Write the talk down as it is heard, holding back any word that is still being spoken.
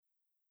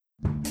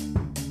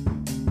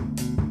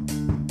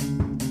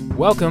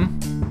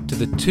Welcome to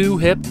the Too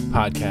Hip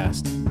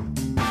Podcast.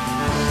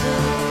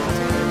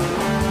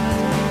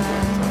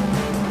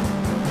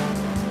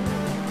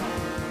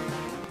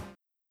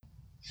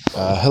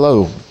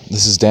 Hello,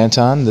 this is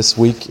Danton. This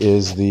week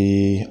is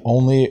the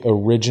only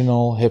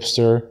original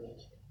hipster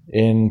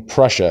in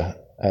Prussia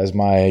as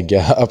my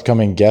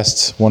upcoming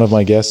guest. One of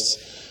my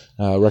guests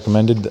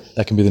recommended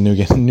that can be the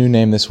new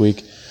name this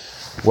week.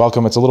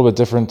 Welcome. It's a little bit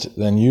different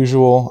than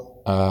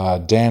usual.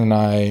 Dan and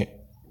I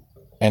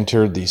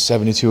entered the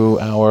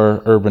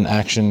 72-hour urban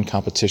action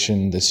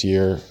competition this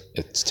year.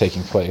 It's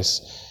taking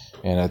place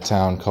in a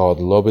town called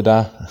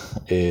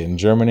Lobeda in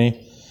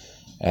Germany.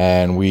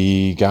 And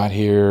we got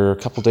here a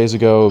couple days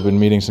ago, been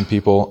meeting some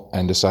people,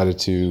 and decided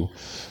to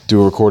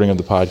do a recording of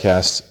the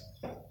podcast.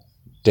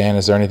 Dan,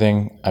 is there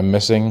anything I'm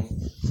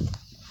missing?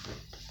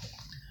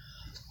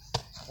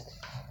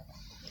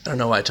 I don't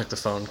know why I took the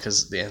phone,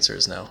 because the answer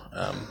is no.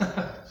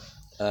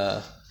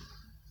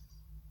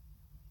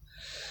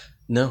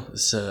 No,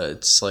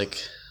 it's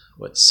like,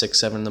 6,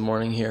 7 in the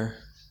morning here.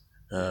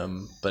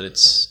 But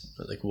it's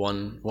like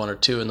 1 or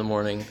 2 in the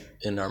morning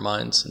in our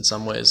minds in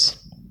some ways.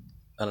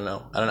 I don't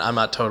know. I'm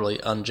not totally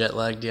unjet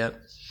lagged yet,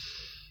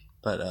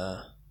 but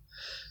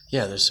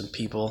yeah, there's some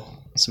people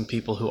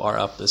who are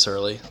up this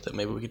early that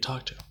maybe we could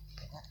talk to.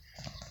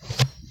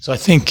 So I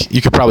think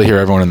you could probably hear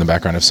everyone in the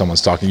background if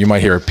someone's talking. You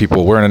might hear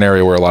people. We're in an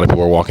area where a lot of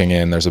people are walking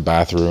in. There's a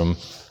bathroom.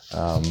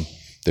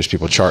 There's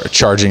people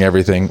charging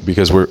everything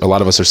because a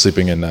lot of us are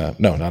sleeping in. No,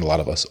 not a lot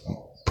of us.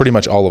 Pretty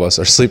much all of us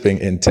are sleeping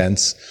in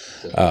tents.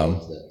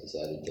 That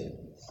decided to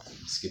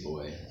skip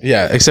away.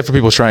 Yeah, except for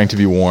people trying to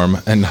be warm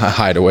and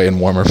hide away in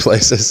warmer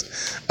places.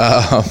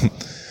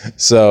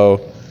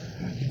 So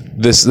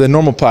the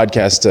normal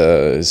podcast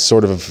is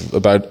sort of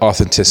about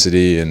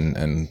authenticity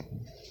and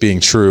being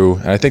true.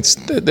 And I think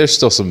there's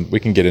still we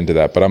can get into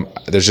that, but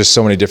there's just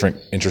so many different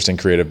interesting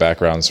creative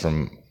backgrounds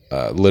from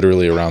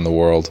literally around the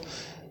world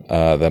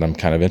that I'm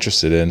kind of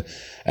interested in.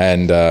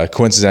 And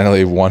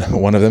coincidentally, one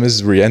of them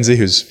is Rienzi,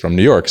 who's from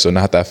New York, so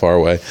not that far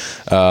away,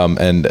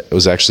 and it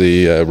was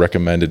actually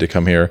recommended to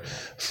come here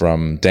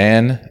from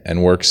Dan,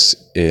 and works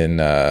in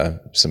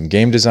some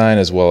game design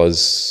as well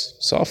as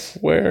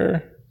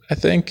software, I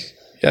think.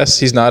 Yes,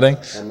 he's nodding.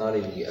 I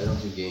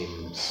don't do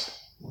games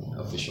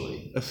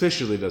officially.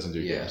 Officially doesn't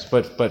do games,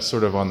 but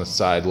sort of on the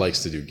side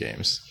likes to do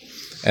games.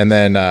 And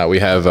then we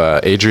have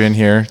Adrian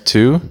here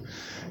too,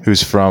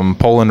 who's from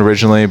Poland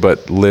originally,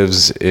 but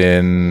lives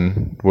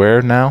in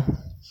where now?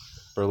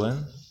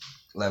 Berlin?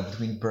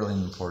 Between Berlin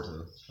and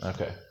Porto.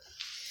 Okay.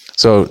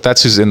 So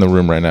that's who's in the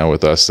room right now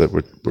with us that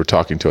we're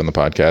talking to on the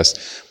podcast.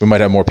 We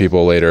might have more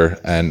people later.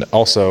 And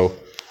also,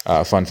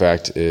 fun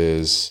fact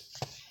is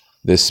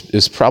this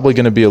is probably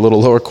going to be a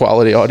little lower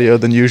quality audio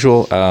than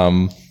usual.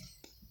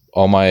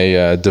 All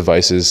my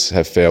devices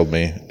have failed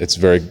me. It's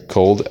very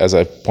cold, as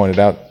I pointed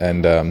out,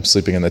 and I'm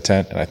sleeping in the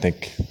tent, and I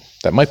think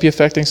that might be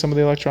affecting some of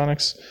the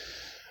electronics.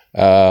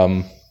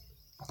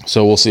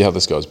 So we'll see how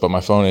this goes. But my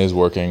phone is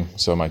working,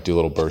 so I might do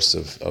little bursts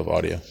of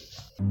audio.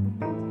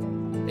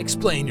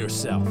 Explain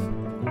yourself.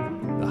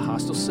 The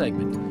hostile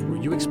segment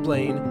where you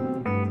explain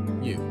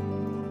you.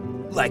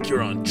 Like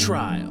you're on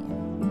trial.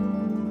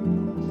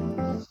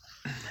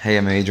 Hey,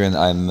 I'm Adrian.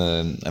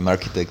 I'm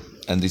architect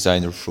and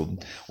designer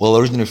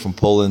originally from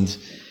Poland.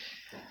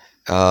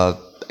 I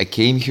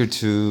came here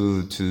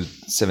to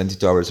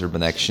 72 Hours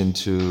Urban Action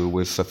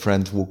with a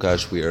friend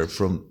Łukasz. We are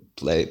from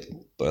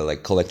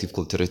Collective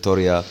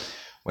Kulturytoria.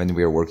 When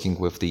we are working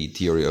with the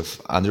theory of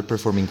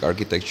underperforming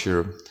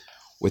architecture,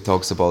 we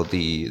talks about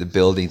the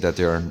building that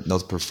they are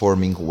not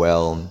performing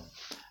well,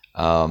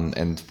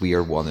 and we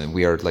are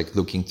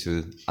looking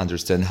to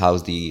understand how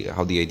the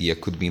idea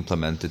could be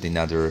implemented in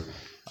other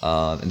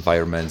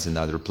environments in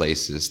other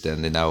places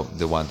than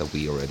the one that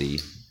we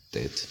already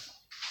did.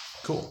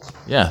 Cool.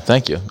 Yeah,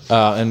 thank you.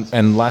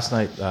 And last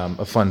night,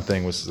 a fun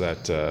thing was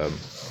that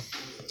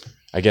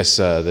I guess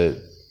that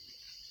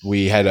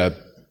we had a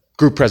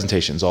group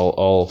presentations,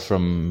 all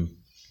from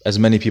as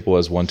many people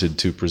as wanted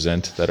to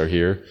present that are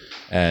here.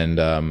 And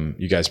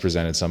you guys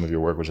presented some of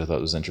your work, which I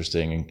thought was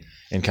interesting,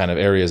 in kind of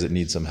areas that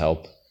need some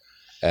help,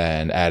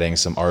 and adding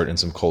some art and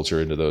some culture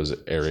into those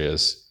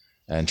areas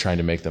and trying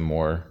to make them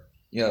more.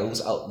 Yeah, it was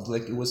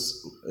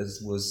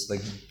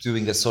like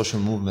doing a social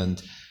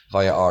movement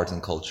via art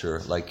and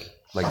culture, like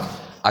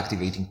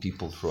activating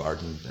people through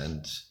art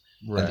and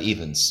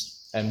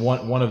events. And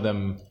one of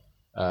them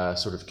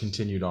sort of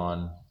continued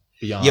on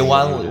beyond. Yeah,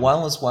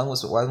 one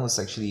was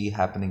actually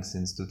happening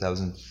since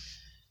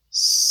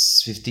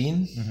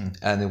 2015,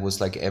 and it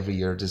was like every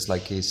year. There's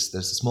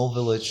a small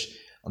village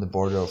on the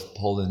border of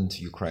Poland,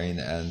 Ukraine,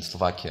 and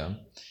Slovakia,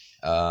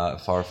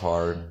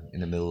 far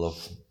in the middle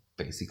of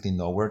basically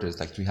nowhere. There's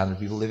like 300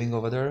 people living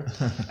over there,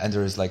 and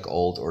there is like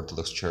old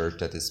Orthodox church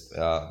that is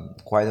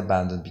quite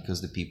abandoned because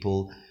the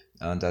people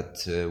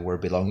that were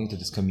belonging to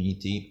this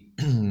community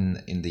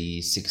in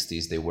the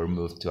 60s, they were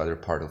moved to other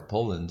part of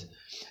Poland.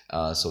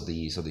 So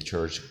the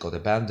church got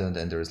abandoned,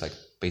 and there is like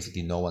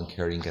basically no one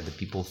caring, and the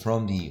people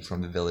from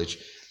the village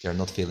they're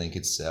not feeling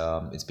it's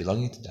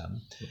belonging to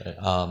them.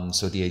 Right.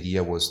 So the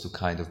idea was to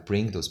kind of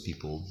bring those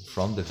people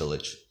from the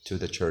village to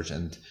the church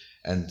and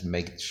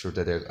make sure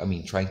that they're,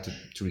 trying to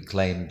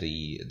reclaim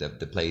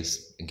the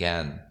place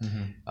again.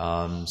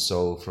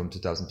 So from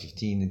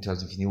 2015,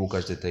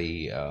 Łukasz did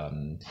a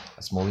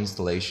small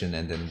installation,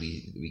 and then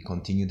we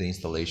continue the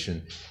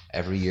installation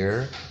every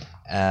year.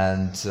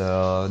 And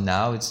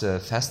now it's a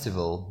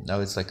festival.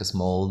 Now it's like a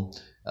small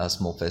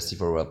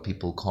festival where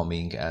people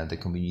coming and the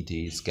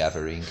community is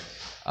gathering,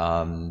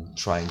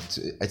 trying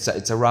to.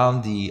 It's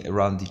around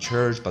the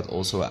church, but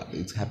also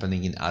it's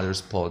happening in other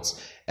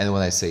spots. And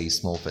when I say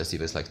small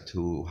festival, it's like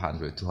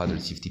 200,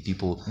 250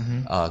 people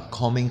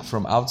coming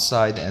from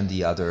outside, and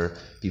the other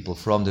people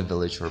from the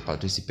village are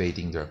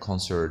participating. There are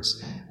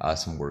concerts,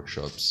 some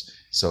workshops.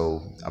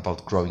 So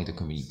about growing the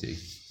community.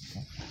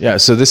 Yeah,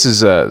 so this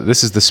is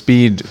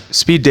the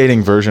speed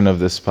dating version of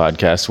this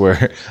podcast,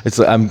 where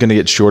I'm going to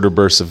get shorter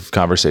bursts of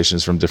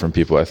conversations from different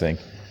people, I think.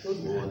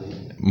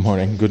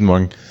 Good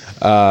morning.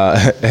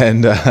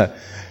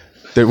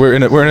 We're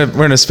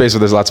in a space where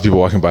there's lots of people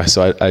walking by,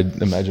 so I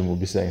imagine we'll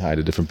be saying hi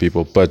to different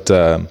people. But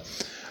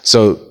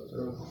so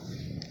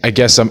I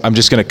guess I'm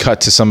just going to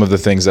cut to some of the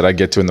things that I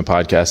get to in the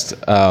podcast.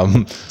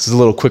 This is a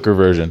little quicker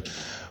version,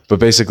 but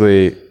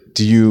basically,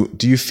 do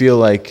you feel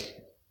like,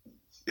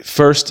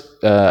 first,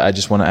 I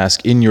just want to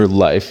ask, in your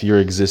life, your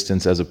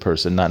existence as a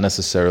person, not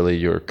necessarily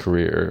your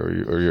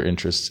career or your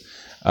interests,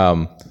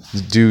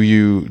 do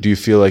you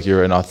feel like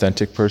you're an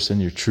authentic person?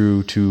 You're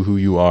true to who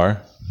you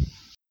are?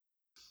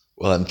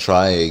 Well, I'm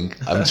trying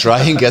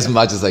as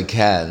much as I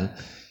can.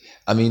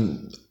 I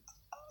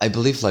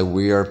believe like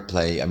we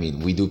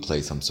do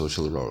play some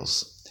social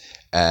roles.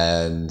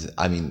 And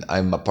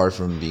I'm, apart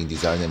from being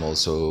designer, I'm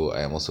also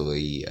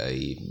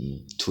a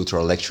tutor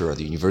or lecturer at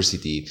the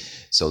university.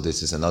 So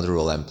this is another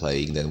role I'm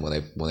playing. Then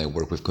when I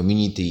work with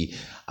community,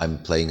 I'm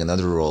playing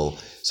another role.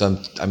 So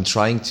I'm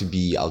trying to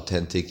be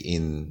authentic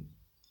in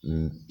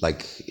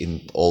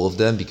all of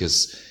them,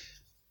 because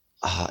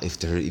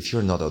if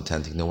you're not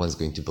authentic, no one's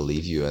going to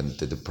believe you, and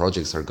the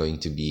projects are going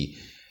to be.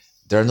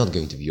 They're not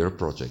going to be your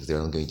projects. They're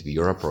not going to be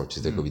your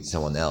approaches. They're going to be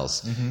someone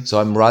else. So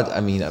I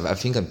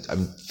think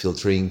I'm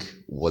filtering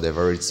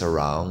whatever it's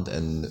around,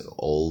 and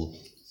all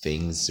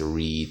things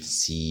read,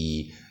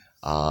 see,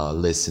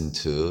 listen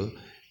to,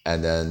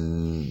 and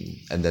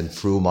then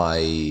through my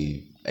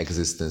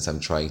existence, I'm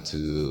trying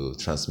to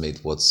transmit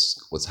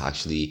what's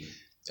actually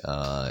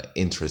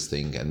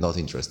interesting and not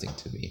interesting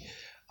to me.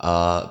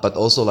 But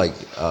also I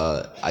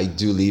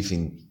do live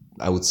in,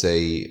 I would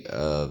say.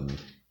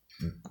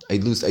 I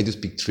do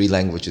speak 3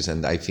 languages,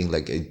 and I think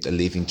I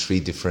live in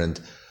 3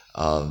 different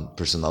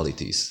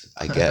personalities,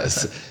 I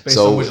guess. Based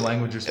on which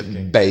language you're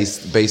speaking.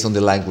 Based on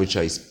the language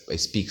I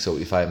speak. So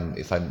if I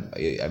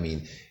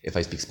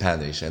speak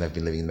Spanish, and I've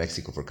been living in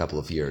Mexico for a couple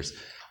of years,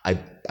 I'm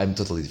a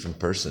totally different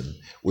person,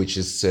 which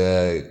is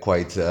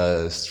quite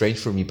strange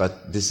for me.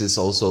 But this is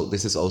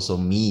also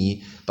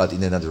me, but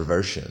in another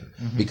version,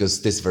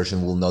 because this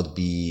version will not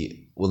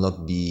be.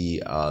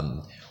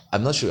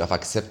 I'm not sure if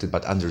accepted,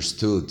 but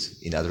understood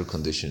in other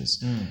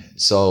conditions.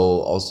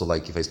 So also,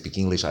 if I speak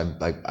English,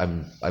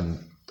 I'm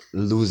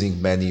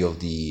losing many of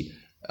the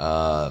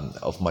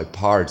of my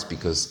parts,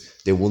 because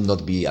they will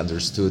not be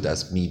understood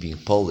as me being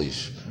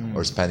Polish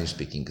or Spanish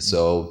speaking.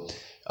 So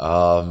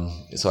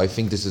I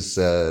think this is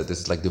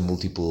like the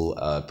multiple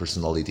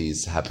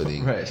personalities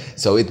happening. Right.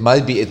 So it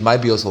might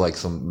be also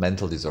some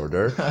mental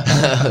disorder,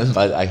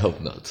 but I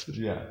hope not.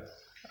 Yeah.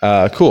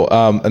 Cool.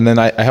 And then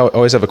I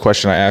always have a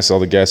question I ask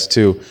all the guests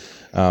too.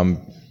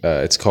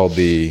 It's called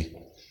the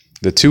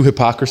To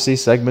Hypocrisy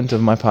segment of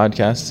my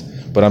podcast,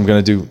 but I'm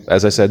going to do,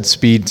 as I said,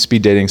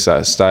 speed dating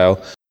style.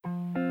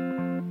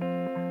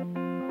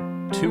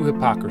 To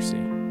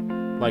Hypocrisy,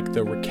 like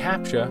the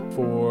reCAPTCHA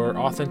for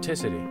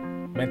authenticity,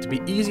 meant to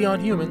be easy on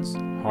humans,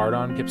 hard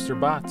on hipster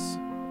bots.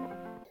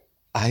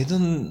 I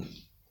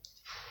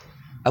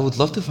would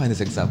love to find this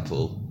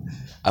example.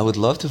 But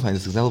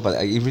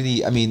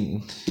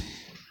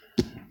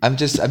I'm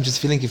just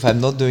feeling, if I'm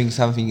not doing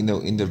something,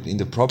 in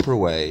the proper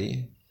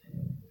way,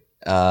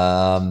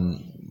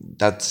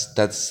 it's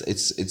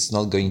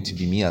not going to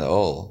be me at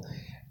all.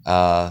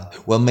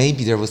 Well,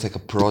 maybe there was a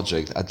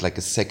project at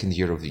a second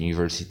year of the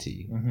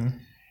university.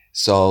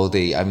 So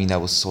I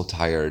was so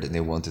tired, and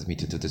they wanted me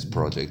to do this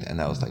project, and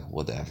I was like,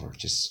 whatever,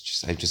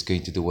 I'm just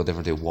going to do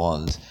whatever they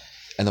want.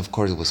 And of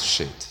course it was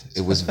shit.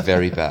 It was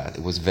very bad.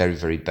 It was very,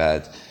 very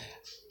bad.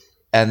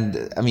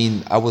 And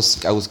I was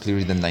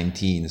clearly then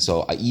 19,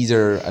 so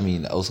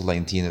also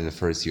 19 in the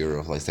first year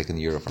of second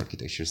year of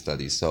architecture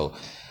studies. So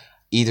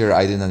either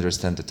I didn't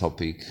understand the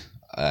topic,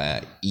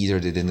 either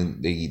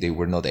they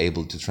were not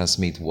able to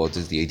transmit what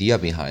is the idea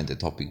behind the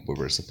topic we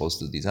were supposed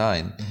to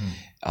design.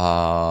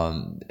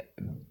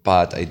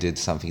 But I did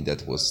something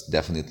that was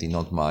definitely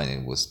not mine.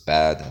 It was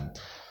bad, and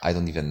I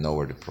don't even know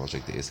where the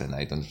project is, and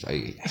I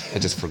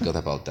just forgot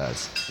about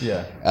that.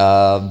 Yeah.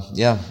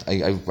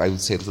 I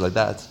would say it like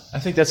that. I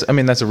think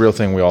that's a real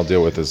thing we all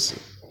deal with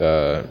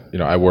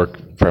I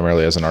work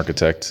primarily as an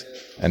architect,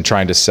 and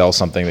trying to sell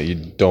something that you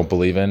don't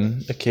believe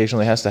in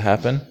occasionally has to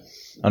happen,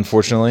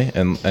 unfortunately,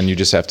 and you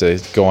just have to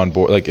go on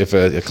board. Like if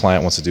a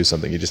client wants to do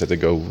something, you just have to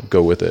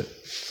go with it.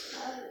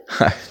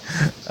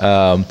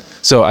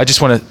 So I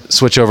just want to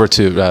switch over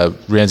to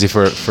Rienzi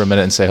for a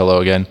minute and say hello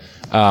again.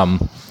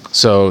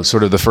 So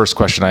sort of the first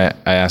question I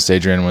asked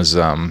Adrian was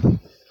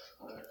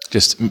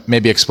just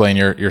maybe explain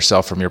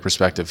yourself from your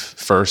perspective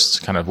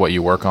first, kind of what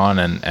you work on,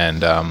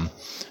 and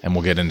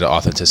we'll get into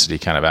authenticity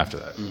kind of after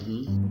that.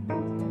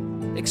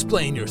 Mm-hmm.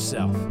 Explain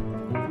yourself.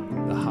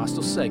 The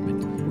hostile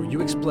segment where you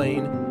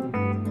explain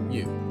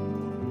you,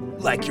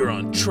 like you're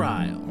on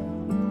trial.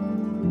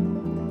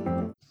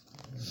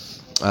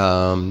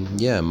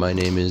 My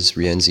name is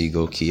Rienzi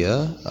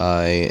Gokia.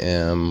 I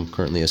am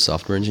currently a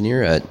software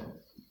engineer at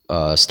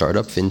a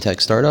fintech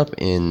startup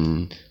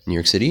in New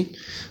York City.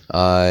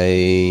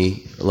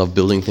 I love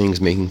building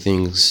things, making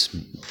things,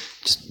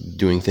 just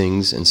doing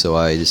things, and so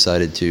I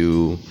decided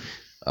to,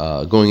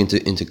 going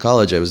into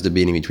college, I was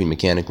debating between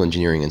mechanical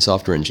engineering and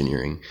software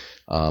engineering,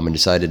 and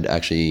decided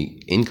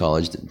actually in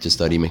college to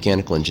study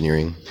mechanical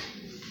engineering,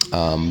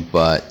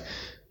 but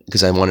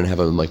because I wanted to have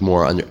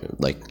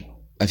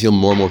I feel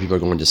more and more people are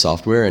going to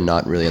software and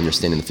not really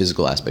understanding the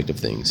physical aspect of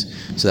things.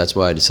 So that's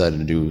why I decided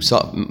to do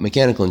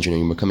mechanical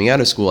engineering. But coming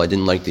out of school, I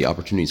didn't like the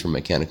opportunities for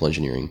mechanical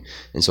engineering.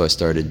 And so I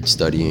started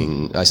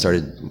studying.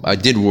 I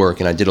did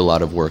work, and I did a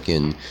lot of work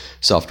in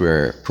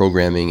software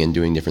programming and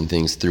doing different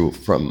things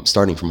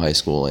starting from high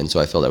school. And so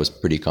I felt I was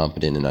pretty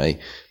competent, and I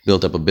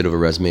built up a bit of a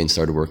resume and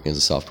started working as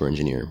a software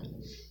engineer.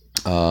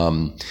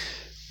 I'm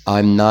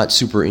not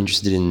super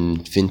interested in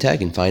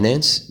fintech and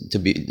finance, to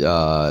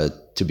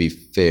be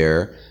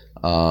fair.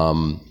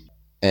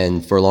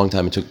 And for a long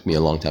time, it took me a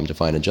long time to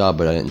find a job,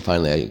 but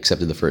finally I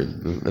accepted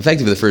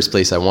effectively the first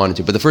place I wanted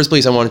to. But the first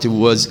place I wanted to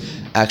was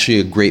actually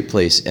a great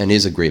place, and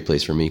is a great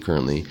place for me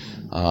currently.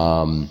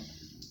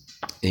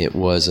 It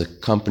was a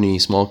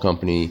small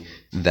company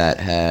that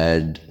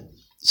had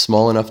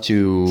small enough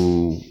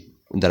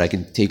that I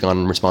could take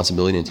on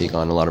responsibility and take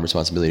on a lot of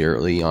responsibility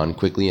early on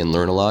quickly and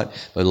learn a lot,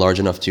 but large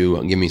enough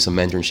to give me some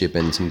mentorship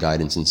and some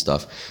guidance and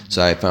stuff.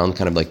 So I found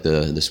kind of like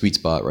the sweet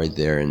spot right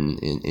there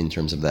in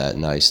terms of that.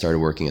 And I started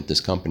working at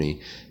this company,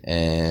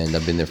 and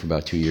I've been there for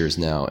about 2 years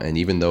now. And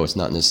even though it's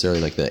not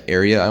necessarily like the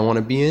area I want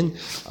to be in,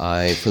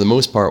 I, for the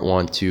most part,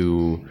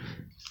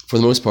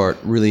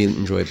 really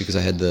enjoy it because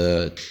I had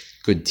the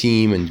good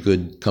team and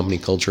good company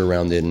culture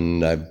around it.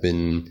 And I've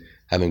been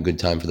having a good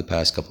time for the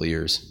past couple of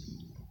years.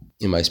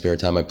 In my spare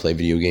time, I play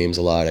video games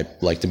a lot. I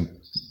like to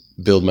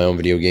build my own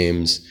video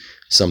games.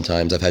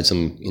 Sometimes I've had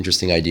some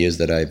interesting ideas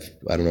that I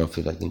don't know if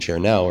I can share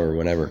now or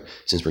whenever,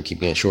 since we're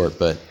keeping it short.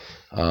 But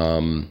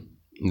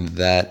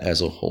that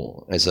as a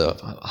whole, as a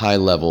high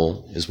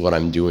level, is what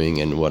I'm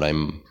doing and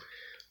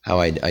how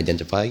I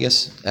identify, I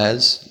guess,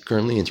 as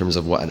currently in terms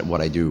of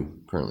what I do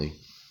currently.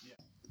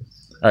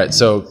 All right,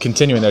 so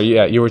continuing there,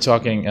 you were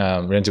talking,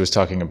 Rienzi was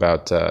talking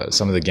about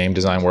some of the game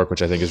design work,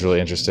 which I think is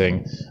really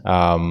interesting.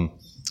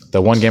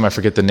 The one game I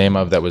forget the name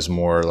of that was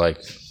more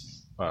like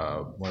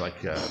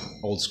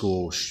old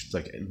school,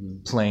 like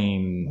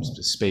plane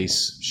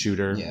space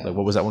shooter. Yeah. Like,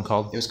 what was that one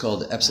called? It was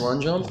called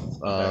Epsilon Jump.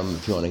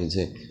 If you want, I can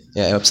say.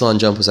 Yeah, Epsilon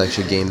Jump was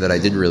actually a game that I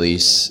did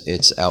release.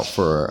 It's out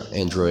for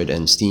Android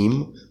and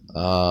Steam.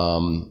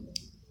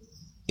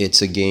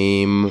 It's a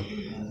game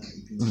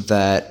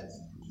that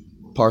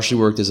partially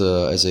worked as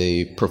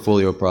a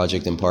portfolio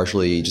project and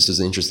partially just as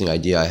an interesting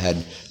idea I had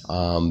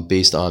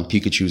based on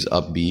Pikachu's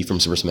up B from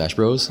Super Smash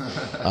Bros.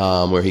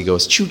 Where he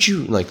goes choo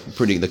choo, like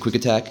the quick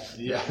attack.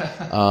 Yeah.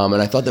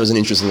 And I thought that was an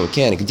interesting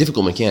mechanic, a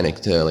difficult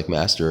mechanic to like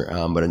master,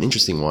 but an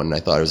interesting one. And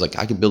I thought it was like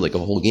I could build like a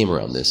whole game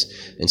around this.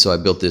 And so I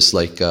built this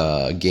like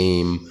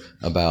game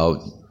about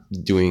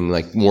doing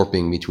like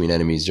warping between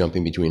enemies,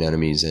 jumping between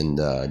enemies, and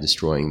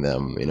destroying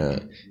them in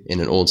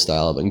an old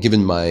style. And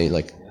given my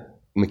like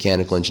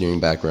mechanical engineering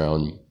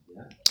background,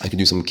 I could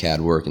do some CAD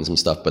work and some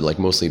stuff, but like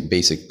mostly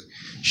basic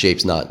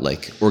shapes, not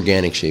like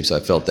organic shapes. So I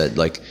felt that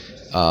like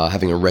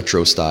having a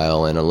retro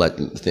style and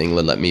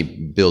let me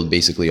build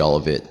basically all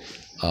of it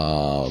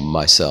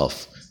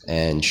myself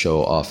and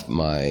show off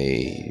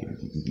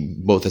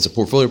both as a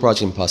portfolio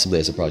project and possibly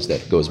as a project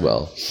that goes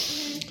well.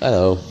 I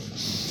don't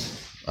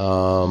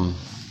know.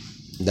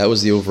 That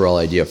was the overall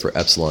idea for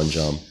Epsilon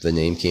Jump. The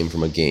name came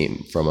from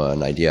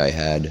an idea I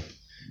had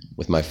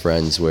with my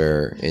friends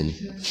where in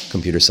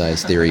computer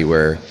science theory,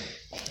 where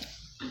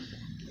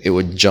it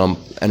would jump,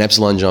 an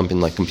epsilon jump in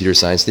like computer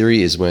science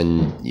theory is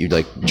when you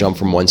like jump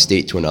from one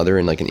state to another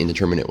in like an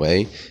indeterminate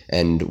way.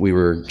 And we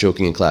were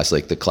joking in class,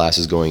 like the class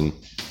is going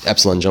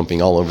epsilon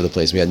jumping all over the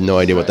place. We had no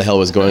idea what the hell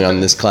was going on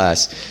in this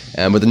class.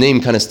 But the name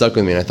kind of stuck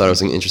with me, and I thought it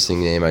was an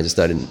interesting name. I just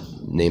decided to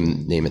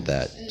name it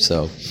that.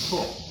 So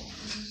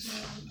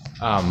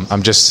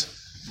I'm just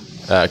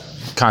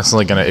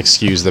constantly going to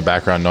excuse the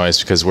background noise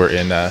because we're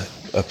in a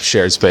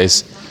shared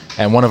space.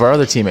 And one of our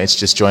other teammates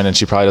just joined, and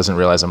she probably doesn't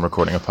realize I'm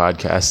recording a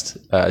podcast.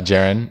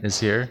 Jaren is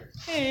here.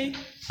 Hey.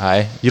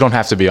 Hi. You don't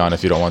have to be on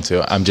if you don't want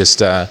to. I'm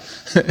just,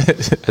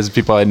 as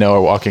people I know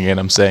are walking in,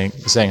 I'm saying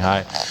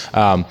hi.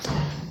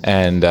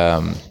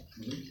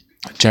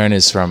 Jaren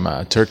is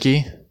from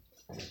Turkey.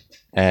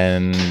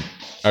 And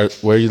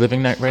where are you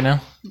living right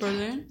now?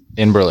 Berlin.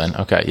 In Berlin.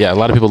 Okay. Yeah, a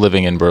lot of people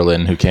living in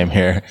Berlin who came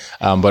here,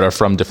 but are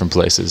from different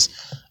places.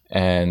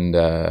 And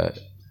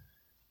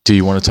do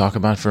you want to talk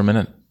about for a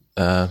minute?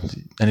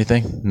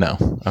 Anything? No.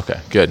 Okay,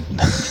 good.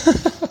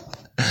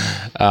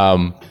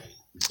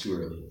 Too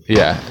early.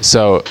 Yeah.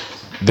 So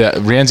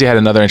Rienzi had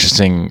another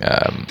interesting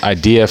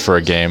idea for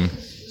a game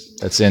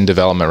that's in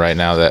development right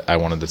now that I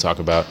wanted to talk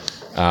about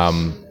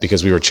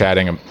because we were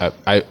chatting.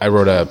 I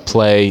wrote a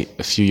play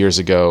a few years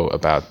ago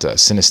about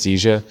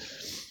synesthesia,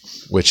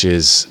 which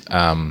is,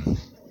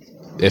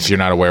 if you're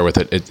not aware with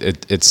it,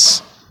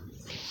 it's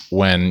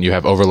when you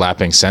have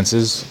overlapping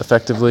senses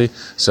effectively.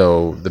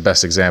 So the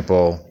best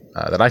example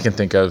that I can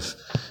think of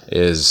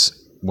is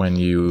when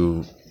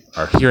you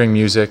are hearing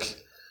music,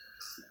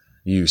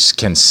 you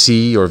can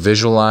see or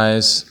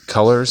visualize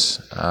colors.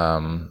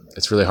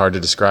 It's really hard to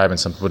describe, and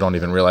some people don't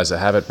even realize they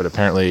have it, but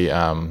apparently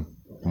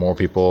more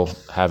people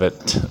have it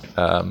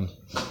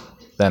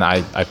than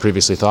I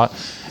previously thought.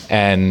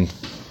 And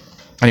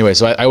anyway,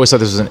 so I always thought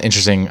this was an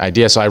interesting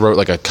idea, so I wrote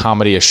like a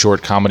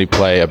short comedy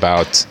play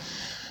about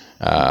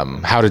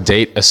how to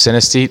date a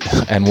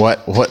synesthete and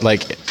what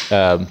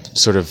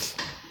sort of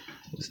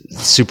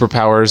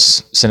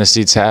superpowers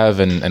synesthetes have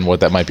and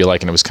what that might be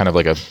like. And it was kind of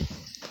like a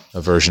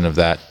version of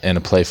that in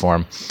a play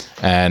form.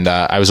 And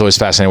I was always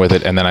fascinated with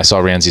it. And then I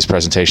saw Rienzi's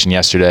presentation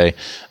yesterday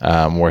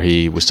where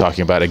he was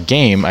talking about a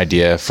game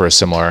idea for a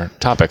similar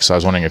topic. So I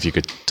was wondering if you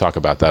could talk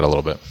about that a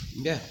little bit.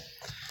 Yeah.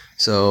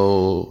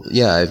 So,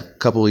 a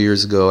couple of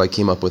years ago, I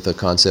came up with a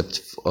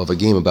concept of a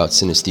game about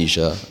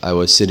synesthesia. I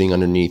was sitting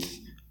underneath,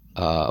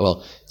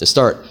 to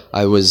start,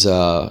 I was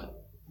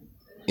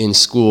in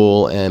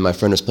school and my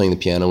friend was playing the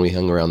piano. We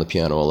hung around the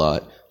piano a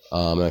lot.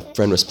 My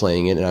friend was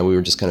playing it, and we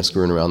were just kind of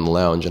screwing around in the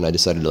lounge, and I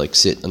decided to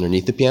sit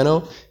underneath the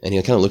piano, and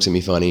he kind of looks at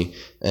me funny,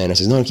 and I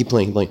says, no, keep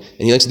playing. And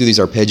he likes to do these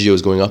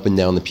arpeggios going up and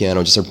down the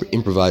piano, just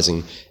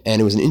improvising,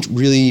 and it was a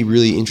really,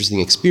 really interesting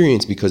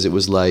experience because it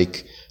was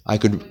like I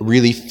could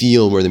really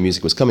feel where the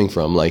music was coming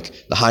from. Like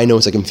the high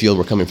notes I can feel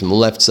were coming from the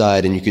left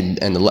side, and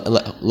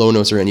the low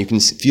notes I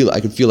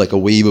could feel like a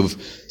wave of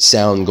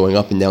sound going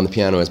up and down the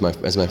piano as my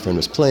friend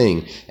was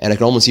playing, and I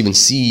could almost even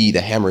see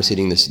the hammers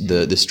hitting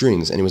the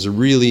strings, and it was a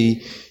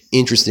really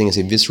interesting, I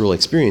say visceral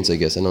experience, I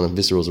guess. I don't know if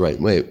visceral is the right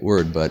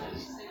word, but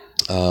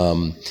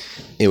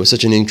it was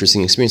such an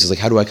interesting experience. It's like,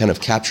 how do I kind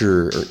of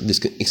capture this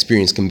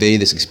experience, convey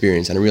this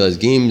experience? And I realized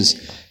games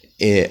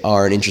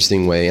are an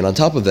interesting way. And on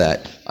top of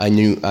that, I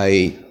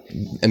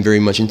am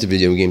very much into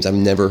video games. I've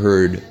never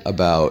heard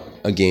about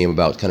a game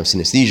about kind of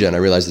synesthesia, and I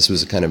realized this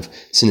was a kind of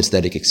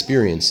synesthetic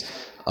experience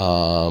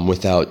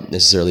without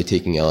necessarily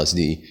taking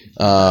LSD,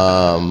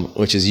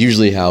 which is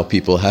usually how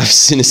people have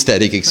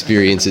synesthetic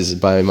experiences in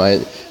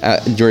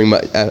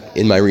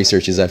my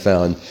researches I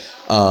found.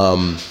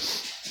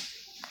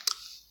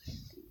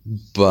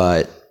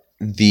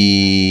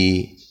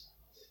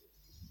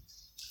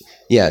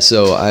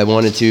 So I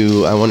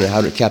wanted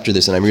how to capture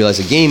this, and I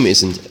realized a game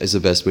is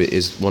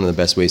one of the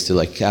best ways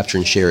to capture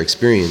and share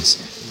experience.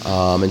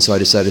 And so I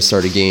decided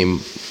to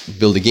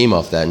build a game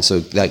off that. And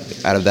so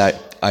out of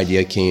that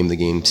idea came the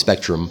game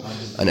Spectrum,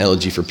 an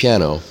elegy for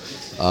piano,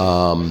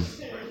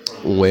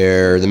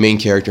 where the main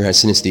character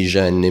has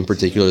synesthesia, and in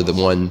particular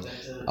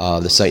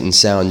the sight and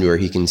sound, where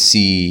he can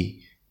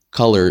see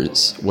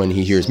colors when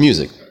he hears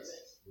music.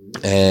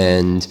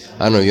 And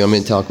I don't know, you want me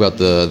to talk about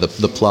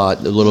the plot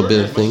a little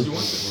bit of thing?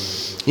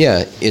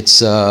 Yeah,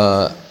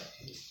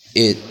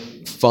 it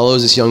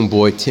follows this young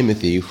boy,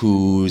 Timothy,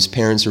 whose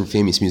parents are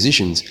famous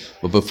musicians,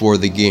 but before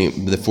the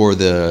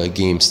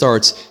game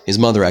starts, his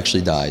mother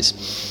actually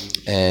dies.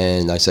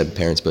 And I said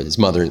parents, but his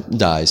mother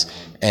dies,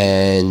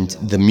 and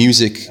the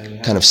music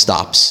kind of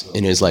stops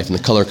in his life, and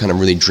the color kind of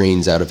really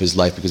drains out of his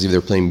life, because they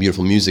were playing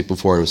beautiful music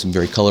before, and it was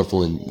very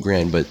colorful and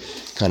grand, but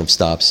kind of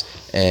stops.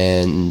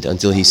 And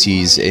until he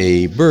sees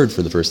a bird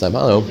for the first time,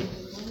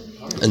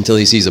 until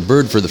he sees a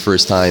bird for the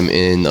first time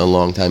in a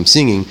long time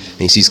singing,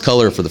 and he sees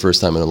color for the first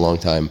time in a long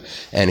time,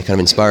 and it kind of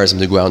inspires him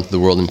to go out into the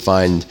world and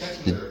find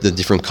the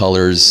different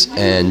colors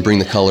and bring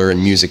the color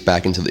and music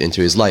back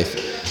into his life.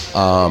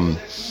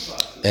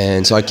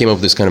 And so I came up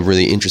with this kind of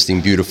really interesting,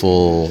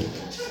 beautiful,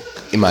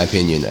 in my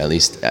opinion at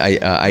least,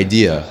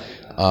 idea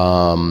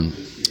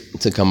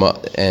to come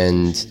up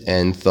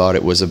and thought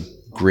it was a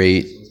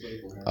great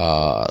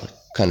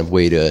kind of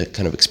way to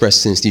kind of express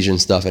synesthesia and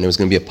stuff, and it was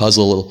going to be a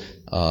puzzle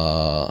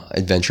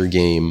adventure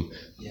game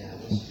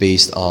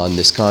based on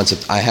this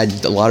concept. I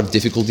had a lot of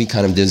difficulty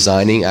kind of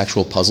designing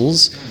actual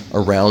puzzles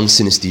around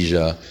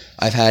synesthesia.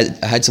 I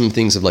had some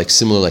things of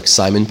similar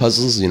Simon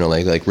puzzles,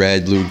 like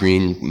red, blue,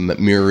 green,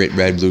 mirror it,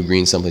 red, blue,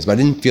 green, someplace. But I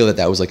didn't feel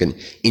that was an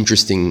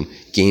interesting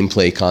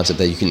gameplay concept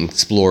that you can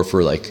explore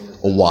for a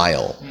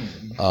while.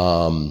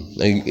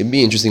 It'd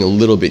be interesting a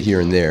little bit here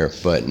and there,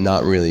 but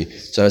not really.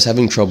 So I was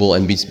having trouble,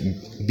 and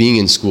being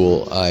in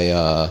school,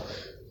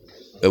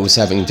 it was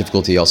having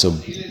difficulty also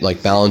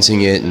like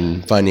balancing it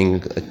and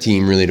finding a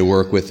team really to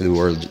work with who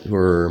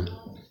were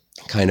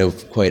kind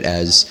of quite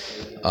as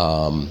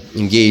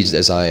engaged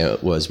as I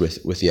was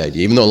with the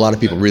idea, even though a lot of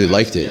people really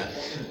liked it.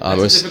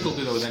 That's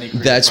difficulty though with any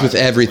creative That's with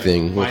project,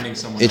 everything. finding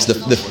someone It's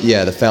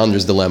the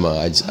founder's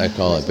dilemma, I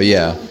call it. But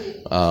yeah,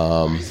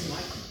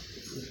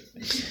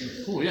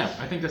 Cool. Yeah,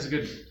 I think that's a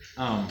good.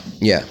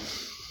 yeah.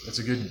 That's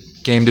a good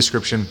game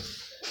description.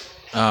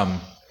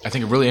 I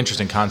think a really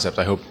interesting concept.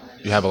 I hope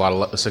you have a lot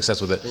of success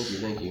with it.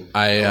 Thank you.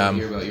 I want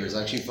to hear about yours.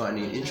 Actually,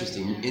 finding it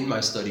interesting in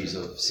my studies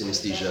of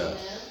synesthesia.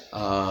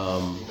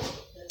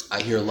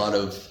 I hear a lot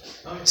of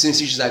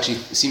synesthesia actually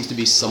seems to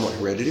be somewhat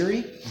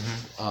hereditary,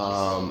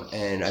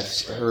 and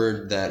I've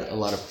heard that a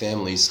lot of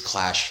families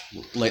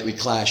lightly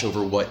clash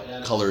over what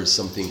colors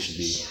something should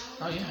be.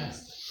 Oh yeah.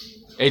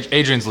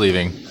 Adrian's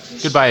leaving.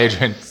 Goodbye,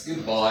 Adrian.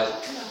 Goodbye.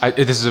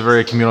 This is a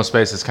very communal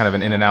space. It's kind of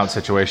an in and out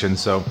situation,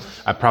 so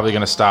I'm probably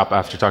going to stop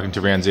after talking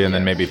to Rianzi and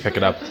then maybe pick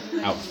it up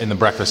out in the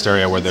breakfast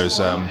area where there's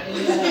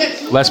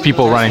less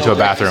people running to a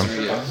bathroom.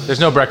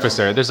 There's no breakfast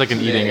area. There's like an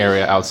eating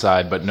area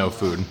outside, but no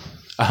food.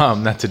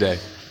 Not today.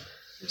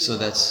 So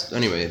that's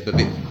anyway. But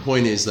the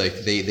point is, like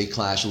they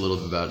clash a little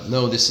bit about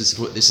no, this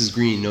is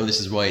green, no, this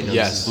is white, no,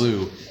 this is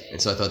blue. And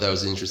so I thought that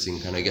was interesting.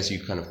 Kind of, I guess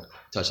you kind of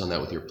touched on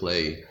that with your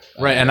play.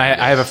 Right, and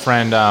I have a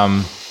friend,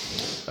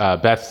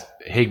 Beth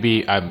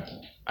Higby.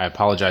 I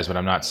apologize, but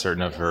I'm not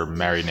certain of her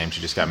married name.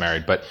 She just got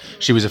married, but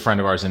she was a friend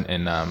of ours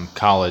in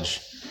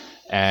college,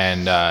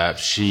 and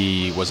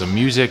she was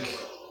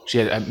she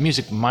had a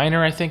music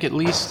minor, I think, at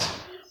least,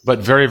 but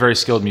very, very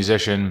skilled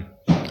musician,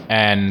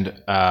 and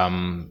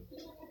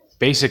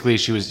basically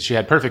she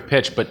had perfect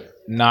pitch, but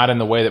not in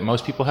the way that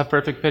most people have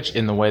perfect pitch,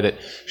 in the way that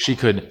she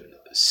could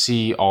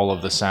see all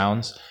of the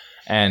sounds,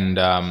 and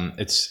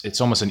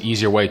it's almost an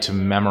easier way to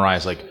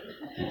memorize, like,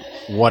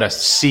 what a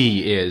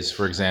C is,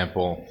 for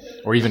example,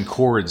 or even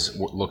chords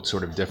looked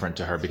sort of different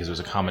to her because it was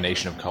a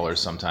combination of colors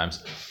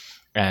sometimes,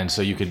 and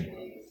so you could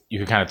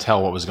kind of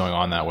tell what was going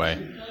on that way.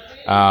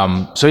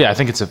 So yeah, I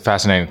think it's a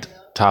fascinating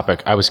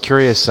topic. I was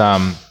curious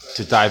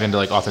to dive into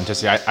like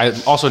authenticity. I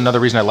also, another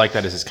reason I like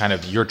that is it's kind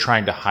of, you're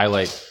trying to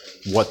highlight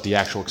what the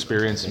actual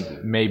experience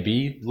may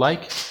be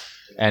like,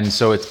 and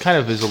so it kind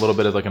of is a little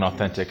bit of like an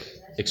authentic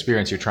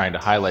experience you're trying to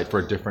highlight for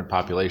a different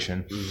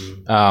population.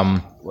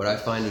 What I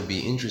find would be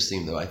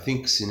interesting, though, I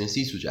think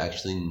synesthetes would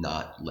actually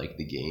not like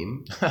the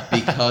game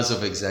because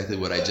of exactly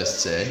what I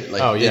just said.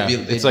 Like, oh yeah, they'd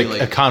it's be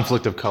like a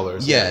conflict of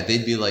colors. Yeah,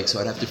 they'd be like, so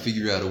I'd have to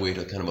figure out a way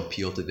to kind of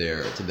appeal to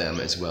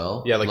them as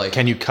well. Yeah, like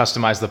can you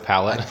customize the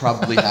palette? I'd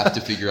probably have to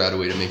figure out a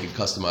way to make it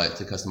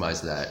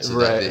customize that,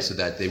 so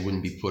that they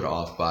wouldn't be put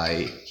off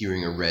by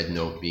hearing a red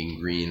note being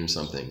green or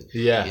something.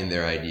 Yeah. In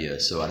their idea,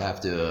 so I'd have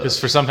to. Because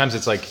for sometimes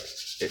it's like.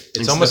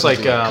 It's almost like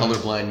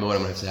colorblind mode.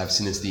 I'm gonna have to have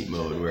synesthete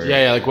mode. Where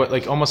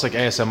like almost like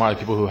ASMR. Like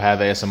people who have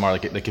ASMR,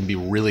 like they can be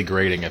really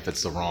grating if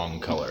it's the wrong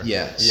color.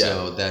 Yeah.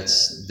 So that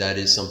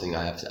is something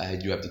I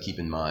do have to keep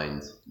in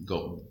mind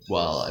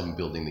while I'm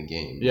building the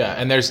game. Yeah,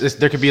 and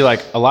there could be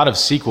like a lot of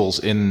sequels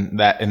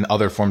in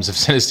other forms of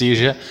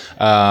synesthesia.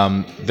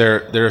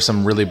 There are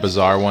some really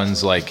bizarre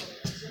ones. Like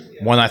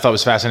one I thought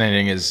was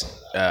fascinating is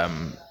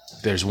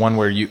there's one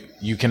where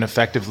you can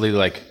effectively,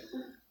 like,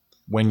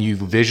 when you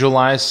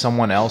visualize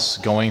someone else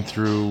going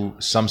through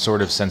some sort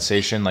of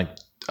sensation, like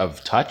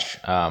of touch,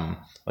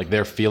 like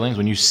their feelings,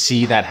 when you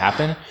see that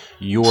happen,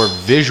 your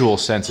visual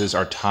senses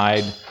are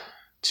tied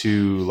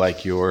to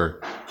like your,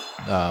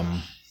 I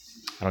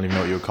don't even know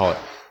what you would call it,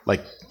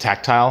 like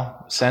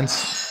tactile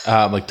sense,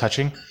 like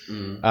touching.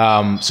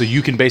 So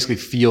you can basically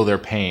feel their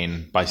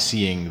pain by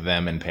seeing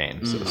them in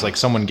pain. So it's like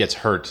someone gets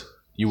hurt,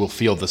 you will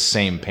feel the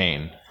same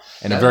pain.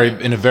 In a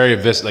very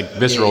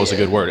visceral is a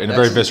good word. In a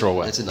very visceral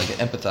way. It's like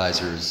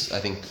empathizers. I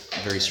think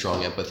very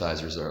strong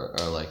empathizers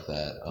are like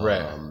that.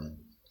 Right.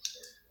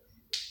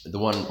 The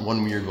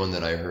one weird one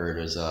that I heard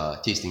is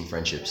tasting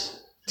friendships.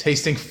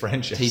 Tasting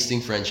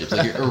friendships.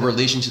 Like a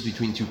relationship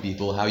between two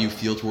people, how you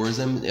feel towards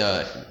them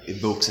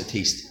evokes a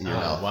taste in your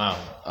mouth.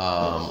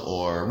 Wow.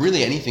 Or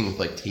really anything with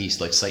like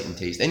taste, like sight and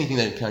taste. Anything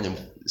that kind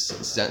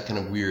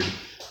of weird.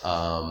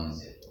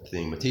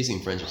 Thing, but tasting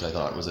friendships I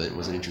thought was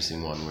an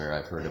interesting one where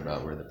I've heard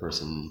about where the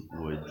person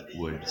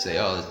would say,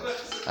 we're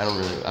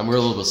a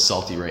little bit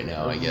salty right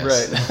now, I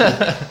guess.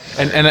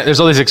 Right. and there's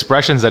all these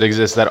expressions that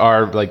exist that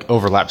are like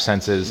overlap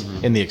senses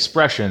in the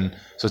expression.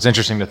 So it's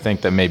interesting to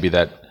think that maybe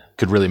that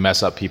could really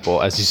mess up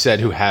people, as you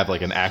said, who have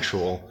like an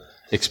actual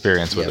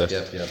experience with it.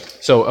 Yep.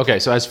 So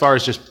as far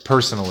as just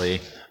personally,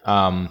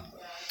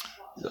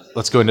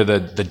 let's go into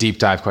the deep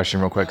dive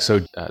question real quick. So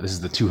this is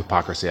the two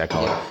hypocrisy, I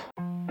call it.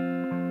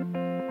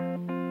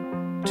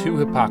 To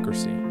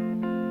hypocrisy,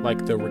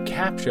 like the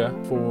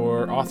reCAPTCHA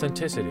for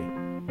authenticity.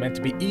 Meant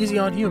to be easy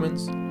on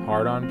humans,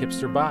 hard on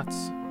hipster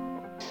bots.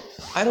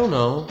 I don't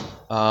know.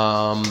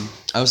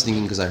 I was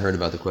thinking because I heard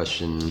about the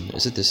question.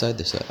 Is it this side?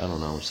 This side? I don't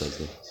know which side's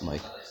the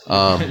mic.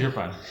 You're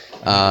fine.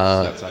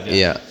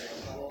 Yeah.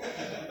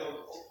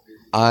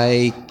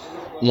 I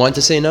want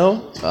to say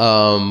no.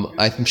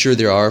 I'm sure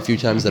there are a few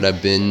times that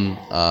I've been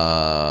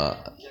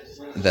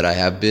that I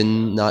have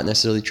been not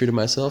necessarily true to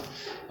myself,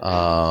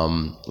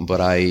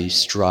 but I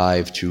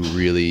strive to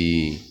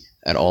really,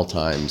 at all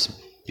times,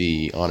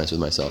 be honest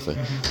with myself.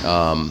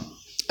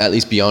 At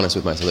least be honest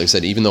with myself. Like I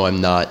said, even though I'm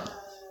not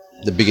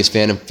the biggest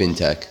fan of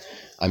fintech,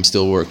 I'm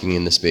still working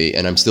in the space,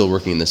 and I'm still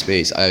working in the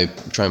space. I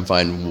try and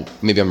find,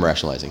 maybe I'm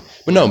rationalizing,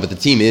 but the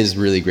team is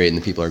really great and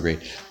the people are great.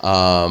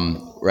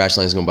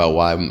 Rationalizing about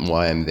why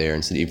I'm there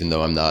instead, even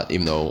though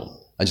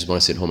I just want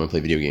to sit home and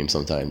play video games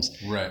sometimes.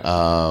 Right.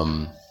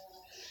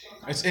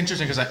 It's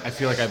interesting because I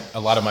feel like a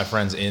lot of my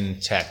friends in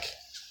tech,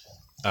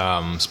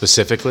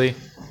 specifically,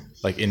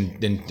 like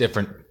in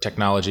different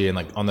technology and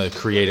like on the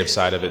creative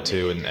side of it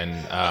too,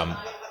 and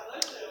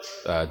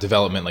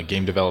development, like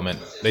game development,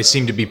 they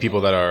seem to be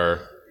people that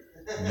are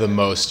the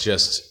most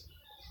just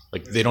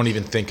like, they don't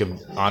even think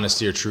of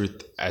honesty or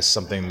truth as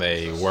something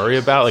they worry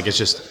about. Like, it's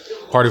just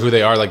part of who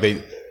they are. Like,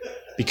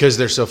 because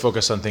they're so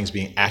focused on things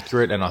being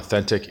accurate and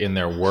authentic in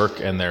their work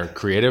and their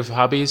creative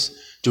hobbies,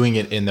 doing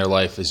it in their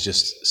life is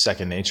just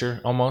second nature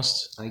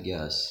almost. I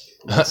guess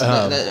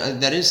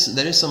that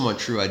is somewhat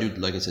true. I do,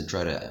 like I said,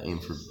 try to aim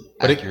for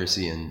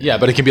accuracy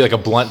but it can be like a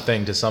blunt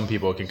thing to some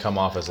people. It can come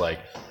off as like,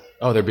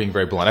 oh, they're being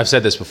very blunt. I've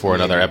said this before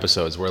in other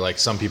episodes where like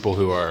some people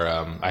who are,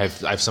 I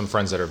have some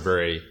friends that are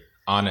very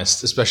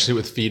honest, especially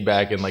with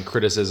feedback and like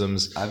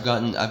criticisms. I've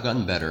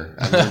gotten better.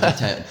 I've learned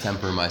to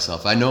temper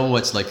myself. I know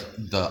what's like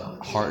the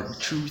hard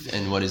truth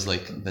and what is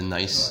like the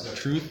nice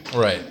truth.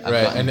 Right.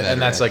 And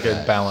that's like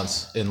a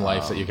balance in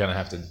life that you kind of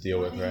have to deal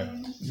with, right?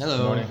 Hello.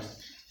 Good morning.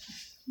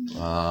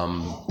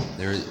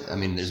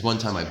 There's one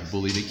time I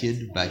bullied a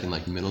kid back in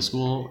like middle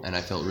school, and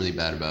I felt really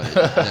bad about it.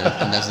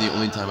 And that's the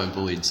only time I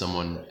bullied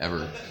someone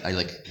ever. I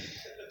like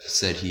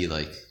said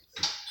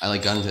I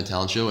got into a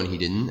talent show and he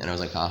didn't, and I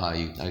was like, haha,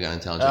 I got into a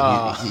talent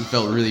show. He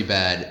felt really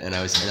bad, and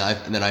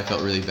then I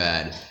felt really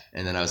bad,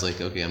 and then I was like,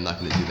 okay, I'm not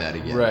going to do that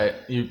again. Right.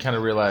 You kind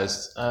of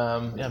realized,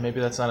 maybe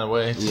that's not a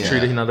way to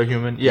treat another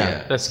human.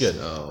 Yeah, that's good.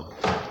 So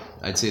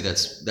I'd say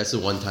that's the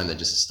one time that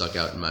just stuck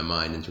out in my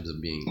mind in terms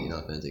of being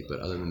inauthentic. But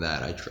other than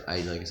that, I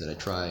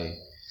try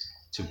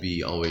to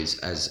be always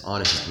as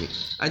honest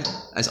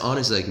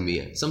as I can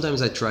be.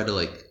 Sometimes I try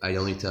to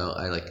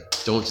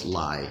don't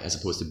lie as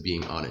opposed to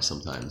being honest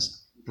sometimes.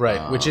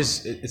 Right, which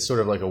is, it's sort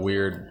of like a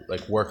weird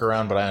like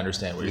workaround, but I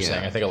understand what you're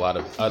saying. I think a lot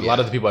of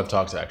the people I've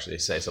talked to actually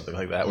say something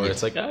like that, where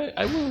it's like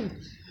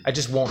I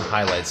just won't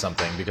highlight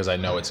something because I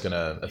know it's going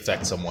to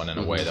affect someone in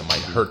a way that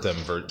might hurt them,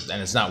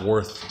 and it's not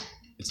worth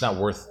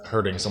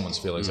hurting someone's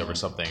feelings over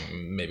something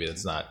maybe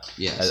that's not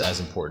as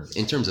important.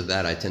 In terms of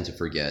that, I tend to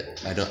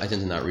forget. I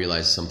tend to not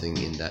realize something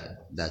in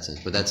that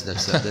sense. But that's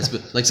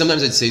like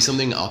sometimes I'd say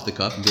something off the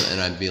cuff and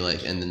I'd be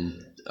like, and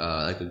then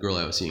like a girl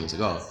I was seeing was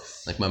like, oh,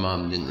 like my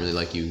mom didn't really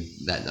like you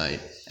that night,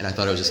 and I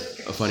thought it was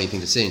just a funny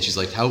thing to say, and she's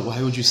like,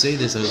 why would you say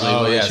this? I was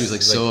like, she was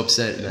like so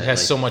upset. It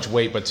has so much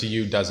weight, but to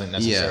you doesn't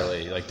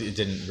necessarily like it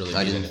didn't really.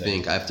 I didn't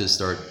anything. think. I have to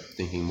start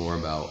thinking more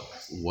about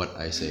what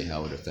I say,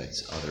 how it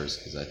affects others,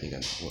 because I think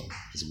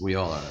we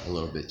all are a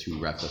little bit too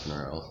wrapped up in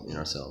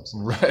ourselves.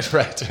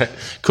 Right.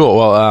 Cool.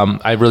 Well,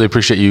 I really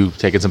appreciate you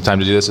taking some time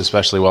to do this,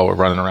 especially while we're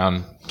running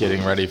around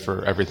getting ready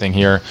for everything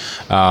here.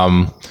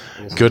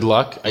 Good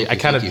luck. I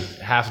kind of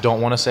half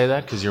don't want to say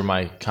that because you're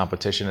my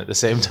competition at the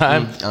same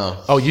time.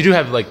 Oh, you do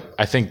have like,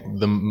 I think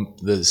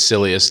the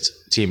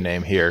silliest team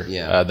name here.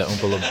 Yeah. The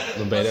Oompa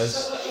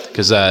Lobedas,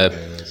 because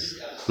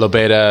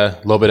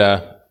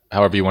Lobeda.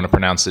 However you want to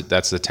pronounce it,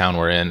 that's the town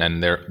we're in,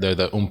 and they're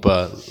the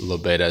Oompa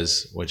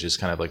Lobedas, which is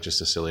kind of like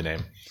just a silly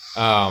name.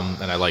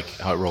 And I like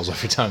how it rolls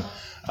off your tongue.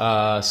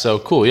 So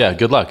cool, yeah.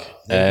 Good luck,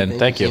 and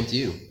thank you. Same to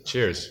you.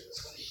 Cheers.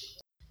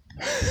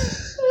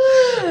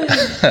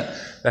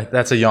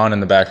 That's a yawn in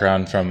the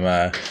background from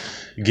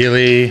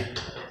Gili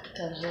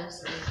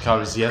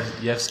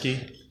Karzhevsky.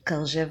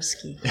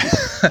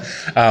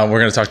 We're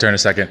going to talk to her in a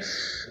second.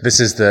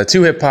 This is the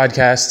Two Hip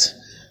Podcast.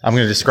 I'm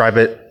going to describe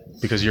it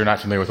because you're not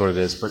familiar with what it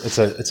is, but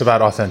it's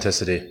about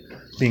authenticity,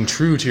 being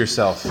true to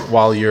yourself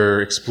while you're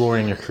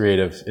exploring your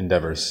creative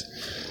endeavors.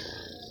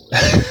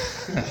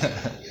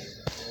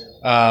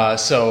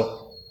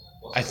 So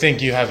I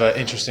think you have an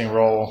interesting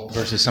role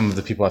versus some of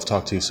the people I've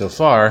talked to so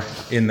far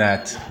in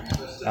that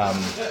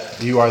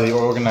you are the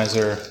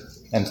organizer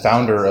and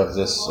founder of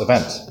this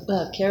event.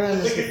 Karen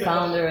is the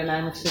founder and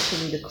I'm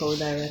officially the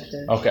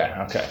co-director. Okay.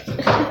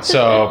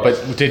 So,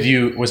 but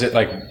was it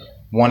like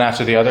one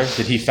after the other?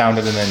 Did he found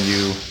it and then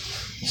you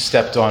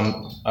stepped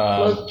on?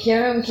 Well,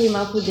 Karen came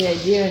up with the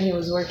idea and he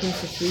was working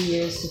for 3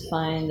 years to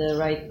find the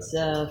right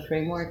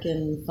framework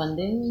and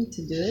funding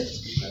to do it.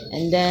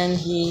 And then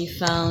he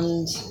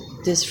found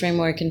this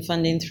framework and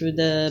funding through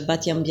the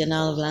Bat Yam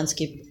Biennale of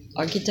Landscape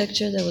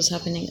Architecture that was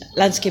happening,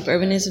 Landscape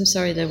Urbanism,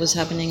 that was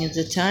happening at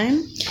the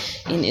time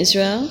in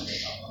Israel.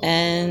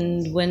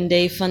 And when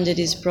they funded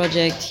his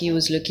project, he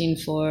was looking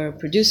for a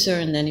producer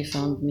and then he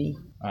found me.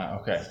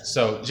 Okay.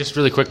 So just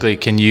really quickly,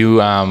 can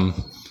you,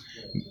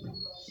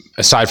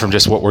 aside from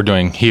just what we're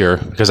doing here,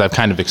 because I've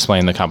kind of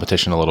explained the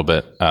competition a little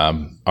bit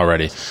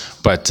already,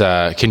 but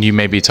can you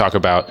maybe talk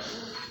about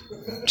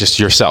just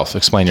yourself,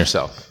 explain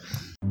yourself?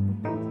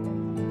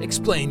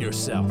 Explain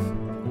yourself.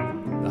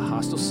 the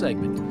hostile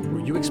segment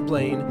where you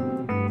explain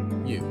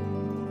you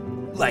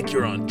like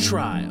you're on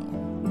trial.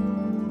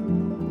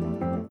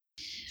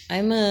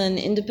 I'm an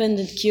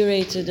independent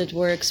curator that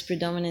works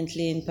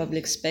predominantly in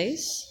public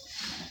space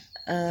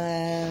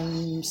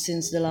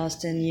since the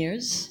last 10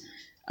 years.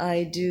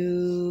 I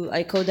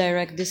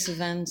co-direct this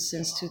event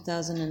since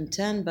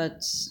 2010,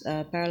 but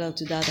parallel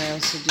to that, I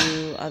also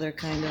do other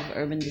kind of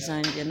urban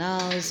design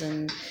biennales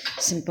and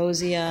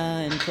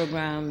symposia and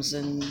programs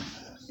and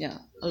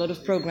a lot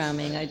of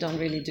programming. I don't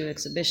really do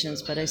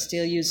exhibitions, but I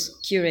still use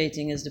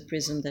curating as the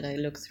prism that I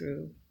look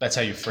through. That's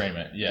how you frame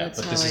it, yeah.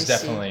 That's but this how is I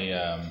definitely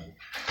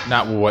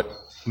not what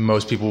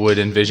most people would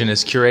envision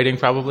as curating,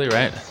 probably,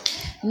 right?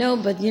 No,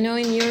 but in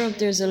Europe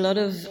there's a lot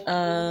of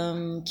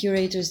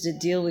curators that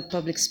deal with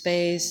public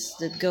space,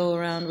 that go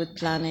around with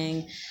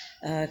planning,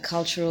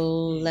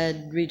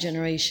 cultural-led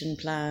regeneration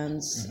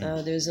plans.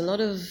 There's a lot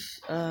of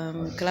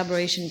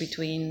collaboration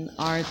between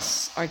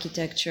arts,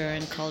 architecture,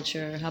 and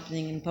culture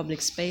happening in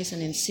public space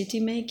and in city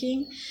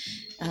making.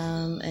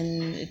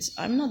 And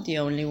I'm not the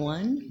only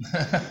one.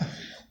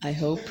 I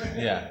hope.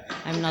 Yeah.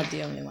 I'm not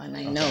the only one.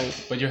 I know.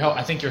 But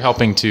I think you're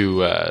helping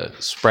to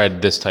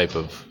spread this type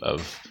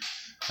of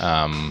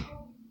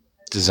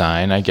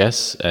design, I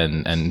guess,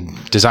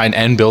 and design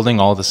and building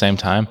all at the same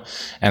time.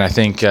 And I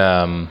think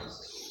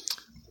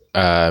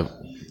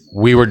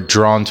we were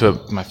drawn to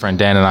my friend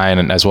Dan and I,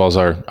 and as well as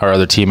our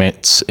other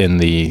teammates in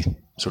the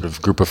sort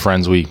of group of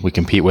friends we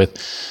compete with,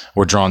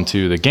 were drawn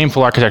to the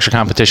Gameful Architecture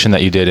competition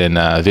that you did in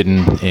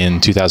Witten in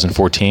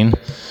 2014.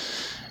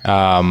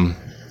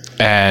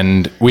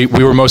 And we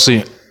were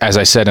mostly, as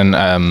I said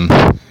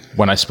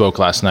when I spoke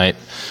last night,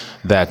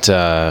 that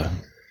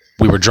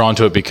we were drawn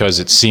to it because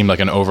it seemed like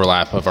an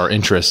overlap of our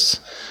interests.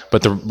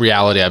 But the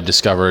reality I've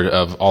discovered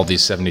of all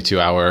these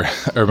 72-hour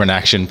urban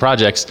action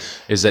projects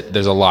is that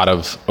there's a lot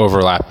of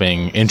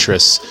overlapping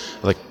interests.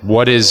 Like,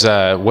 what's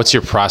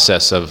your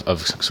process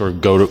of sort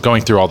of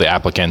going through all the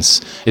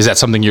applicants? Is that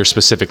something you're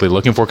specifically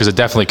looking for? Because it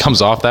definitely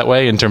comes off that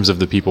way in terms of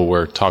the people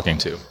we're talking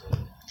to.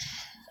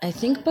 I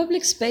think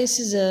public space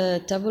is a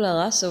tabula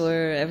rasa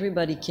where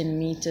everybody can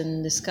meet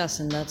and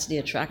discuss, and that's the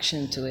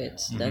attraction to it.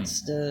 Mm-hmm.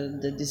 That's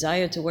the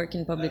desire to work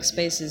in public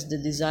space is the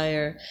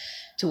desire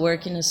to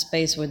work in a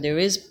space where there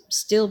is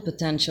still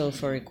potential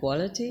for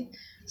equality,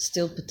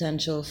 still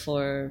potential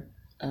for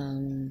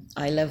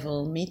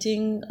eye-level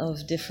meeting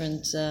of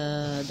different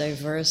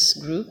diverse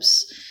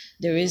groups.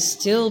 There is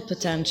still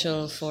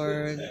potential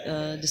for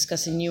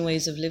discussing new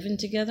ways of living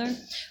together.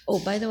 Oh,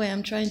 by the way,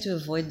 I'm trying to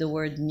avoid the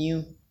word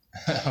new.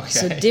 Okay.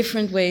 So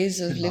different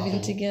ways of living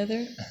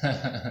together.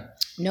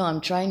 No, I'm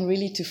trying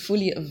really to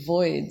fully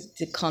avoid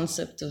the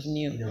concept of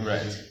new.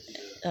 Right.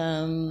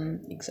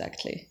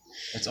 Exactly.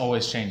 It's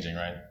always changing,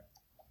 right?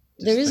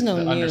 There is no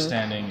new.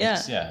 Understanding.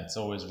 Yeah. It's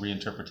always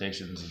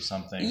reinterpretations of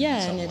something.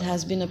 Yeah, and it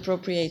has been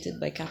appropriated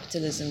by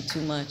capitalism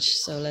too much.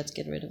 So let's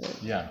get rid of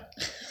it. Yeah.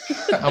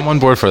 I'm on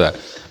board for that.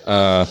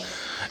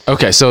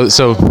 Okay, so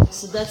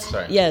that's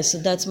so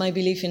that's my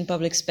belief in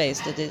public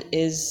space, that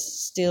it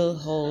still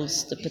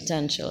holds the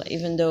potential,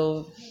 even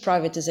though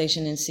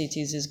privatization in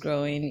cities is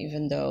growing,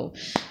 even though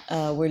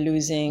we're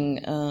losing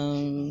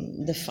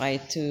the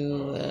fight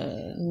to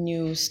a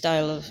new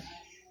style of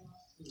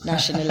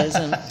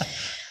nationalism.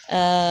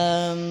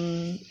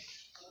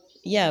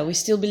 We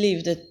still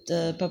believe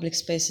that public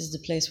space is the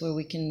place where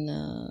we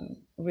can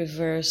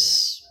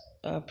reverse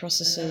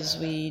processes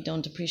we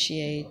don't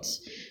appreciate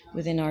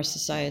within our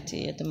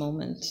society at the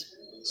moment.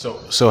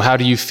 So how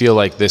do you feel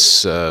like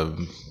this?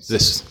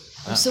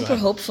 I'm super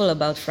hopeful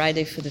about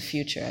Friday for the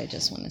Future. I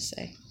just want to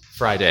say.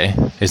 Friday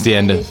is the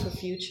end of. Friday for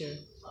Future.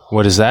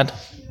 What is that?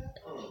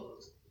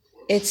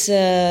 It's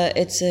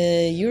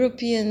a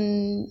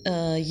European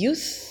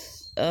youth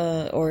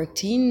or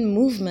teen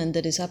movement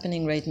that is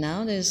happening right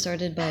now. That is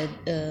started by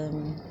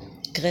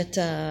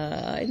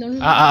Greta. I don't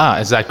know.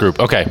 It's that group.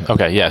 Okay,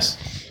 yes.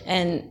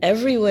 And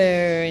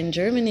everywhere in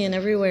Germany and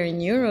everywhere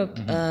in Europe,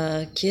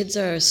 kids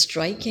are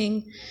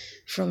striking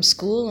from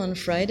school on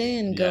Friday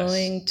and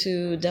going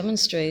to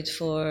demonstrate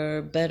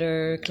for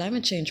better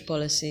climate change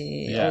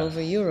policy all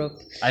over Europe.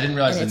 I didn't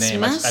realize the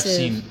name. I've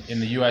seen in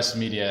the U.S.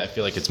 media, I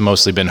feel like it's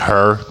mostly been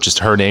just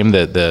her name,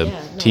 the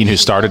teen who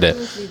started it.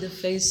 Definitely the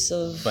face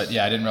of. But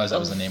I didn't realize that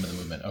was the name of the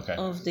movement. Okay.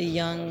 Of the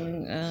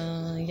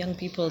young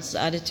people's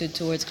attitude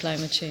towards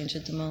climate change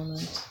at the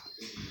moment.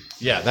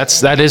 Yeah,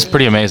 that is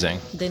pretty amazing.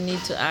 They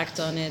need to act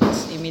on it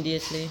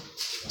immediately.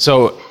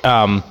 So,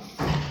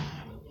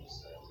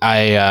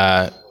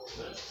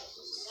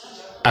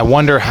 I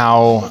wonder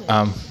how.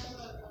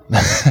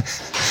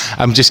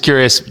 I'm just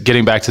curious,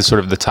 getting back to sort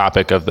of the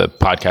topic of the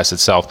podcast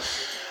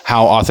itself,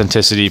 how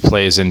authenticity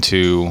plays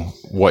into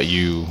what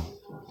you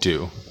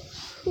do.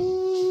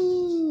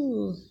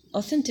 Ooh,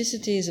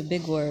 authenticity is a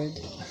big word.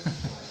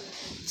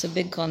 It's a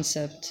big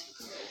concept.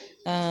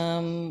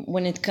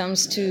 When it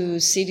comes to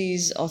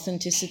cities,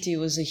 authenticity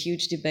was a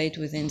huge debate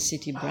within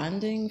city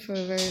branding for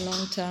a very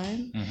long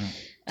time.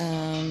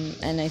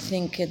 And I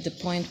think at the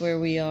point where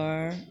we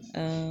are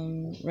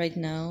right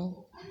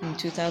now, in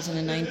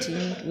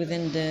 2019,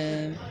 within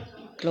the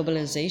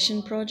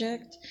globalization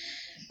project.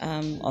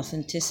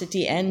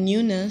 Authenticity and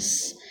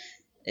newness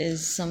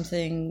is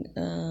something,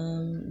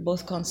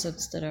 both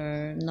concepts that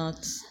are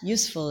not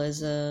useful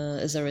as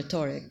a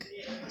rhetoric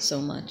so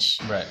much.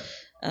 Right.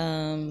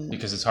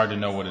 Because it's hard to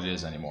know what it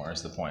is anymore,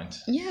 is the point.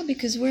 Yeah,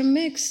 because we're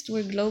mixed,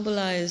 we're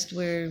globalized,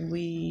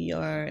 we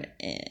are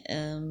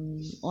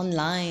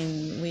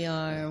online, we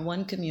are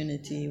one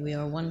community, we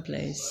are one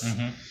place.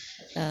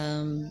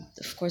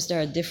 Of course, there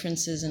are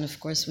differences, and of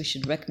course, we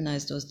should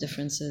recognize those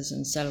differences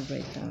and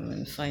celebrate them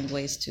and find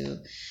ways to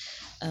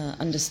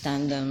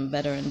understand them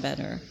better and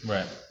better.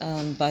 Right.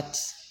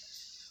 But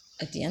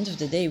at the end of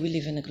the day, we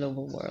live in a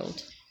global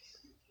world.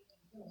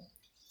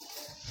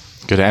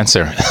 Good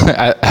answer.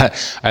 I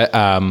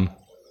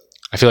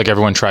feel like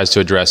everyone tries to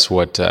address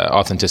what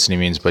authenticity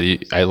means, but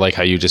I like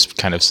how you just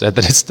kind of said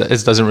that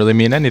it doesn't really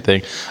mean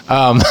anything.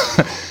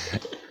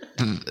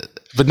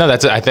 But no,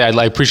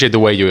 I appreciate the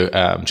way you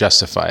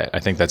justify it. I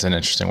think that's an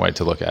interesting way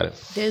to look at it.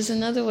 There's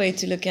another way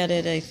to look at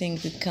it, I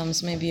think, that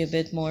comes maybe a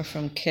bit more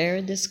from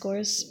care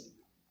discourse.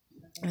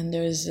 And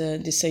there's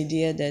this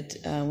idea that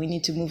we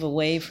need to move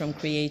away from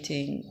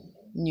creating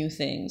new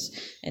things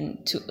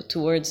and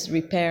towards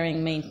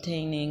repairing,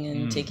 maintaining,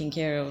 and taking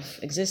care of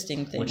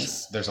existing things.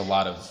 Which there's a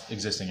lot of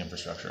existing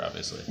infrastructure,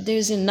 obviously.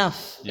 There's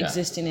enough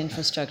existing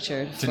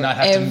infrastructure to for not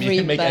have everybody.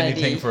 to make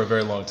anything for a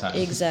very long time.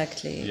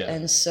 Exactly. Yeah.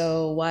 And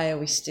so why are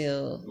we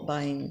still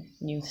buying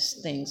new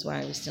things?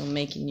 Why are we still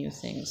making new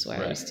things? Why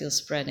are we still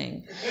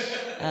spreading?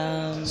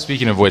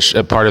 Speaking of which,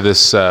 part of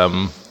this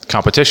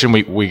competition,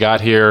 we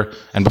got here,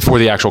 and before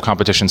the actual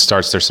competition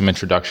starts, there's some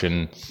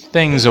introduction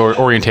things or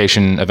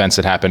orientation events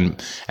that happen,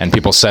 and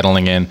people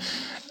settling in.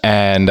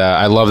 And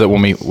I love that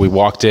when we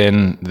walked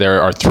in,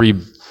 there are 3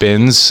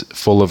 bins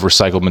full of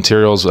recycled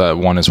materials.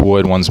 One is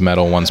wood, one's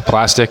metal, one's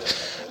plastic.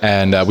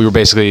 And we were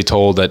basically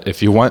told that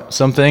if you want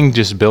something,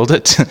 just build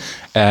it.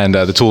 And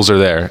the tools are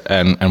there.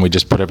 And we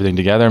just put everything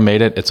together,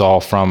 made it. It's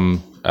all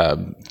from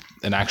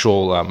an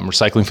actual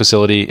recycling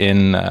facility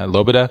in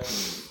Lobeda.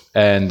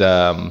 And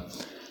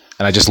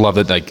I just love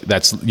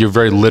that you're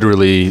very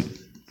literally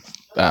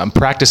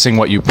practicing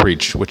what you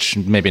preach, which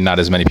maybe not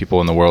as many people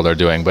in the world are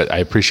doing, but I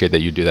appreciate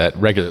that you do that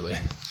regularly.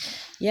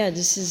 Yeah,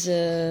 this is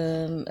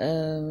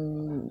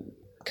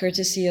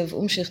courtesy of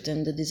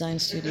Umschichten, the design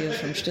studio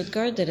from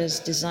Stuttgart that has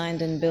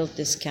designed and built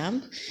this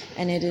camp.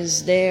 And it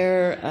is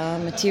their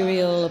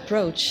material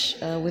approach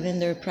within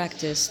their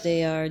practice.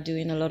 They are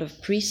doing a lot of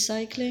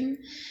pre-cycling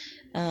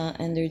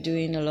and they're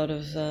doing a lot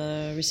of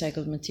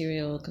recycled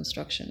material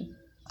construction.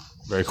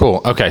 Very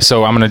cool. Okay,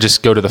 so I'm going to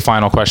just go to the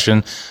final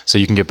question so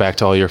you can get back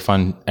to all your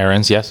fun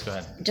errands. Yes, go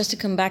ahead. Just to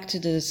come back to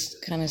this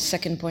kind of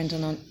second point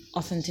on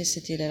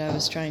authenticity that I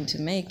was trying to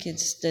make,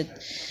 it's that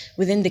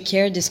within the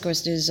care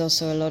discourse, there's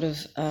also a lot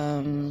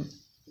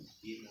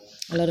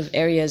of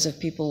areas of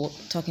people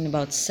talking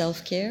about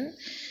self-care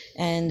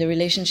and the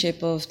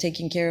relationship of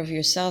taking care of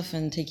yourself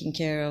and taking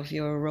care of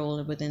your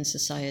role within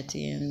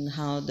society and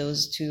how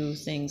those two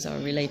things are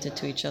related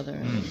to each other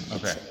and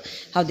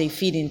how they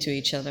feed into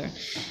each other.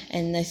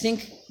 And I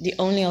think the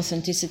only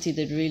authenticity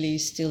that really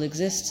still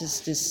exists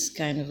is this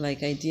kind of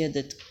like idea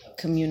that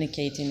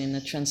communicating in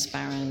a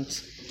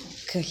transparent,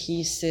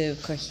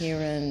 cohesive,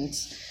 coherent,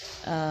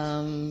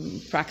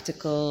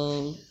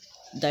 practical,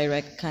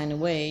 direct kind of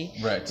way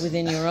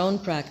within your own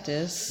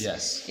practice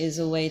is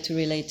a way to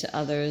relate to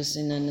others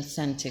in an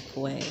authentic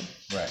way.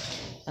 Right.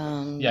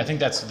 I think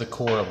that's the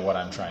core of what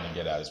I'm trying to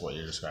get at is what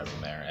you're describing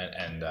there.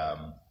 And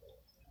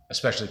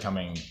especially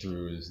coming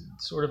through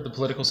sort of the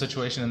political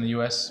situation in the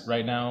U.S.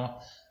 right now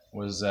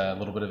was a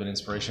little bit of an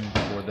inspiration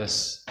for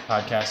this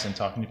podcast and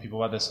talking to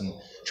people about this and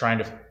trying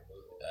to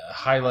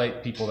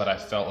highlight people that I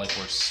felt like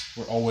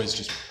were always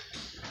just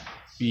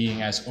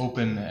being as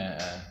open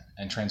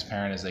and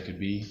transparent as they could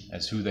be,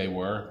 as who they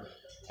were,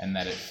 and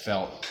that it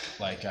felt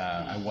like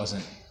I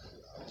wasn't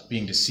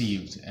being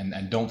deceived,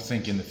 and don't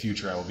think in the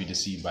future I will be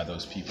deceived by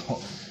those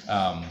people.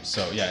 That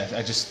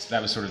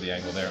was sort of the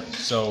angle there.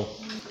 So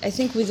I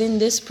think within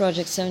this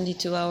project,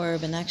 72-Hour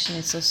Urban Action,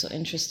 it's also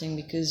interesting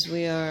because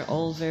we are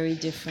all very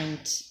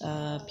different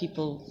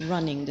people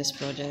running this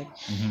project.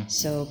 Mm-hmm.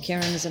 So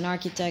Karen is an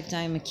architect,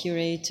 I'm a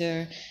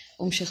curator,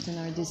 Umschichten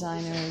are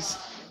designers,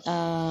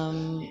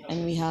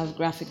 and we have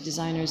graphic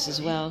designers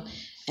as well.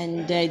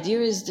 And the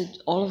idea is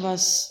that all of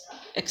us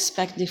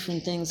expect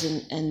different things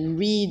and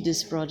read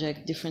this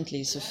project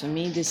differently. So for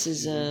me, this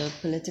is a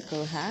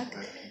political hack.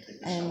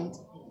 And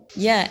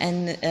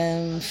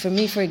for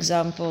me, for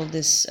example,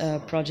 this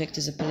project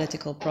is a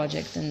political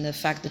project, and the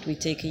fact that we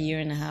take a year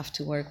and a half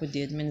to work with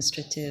the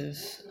administrative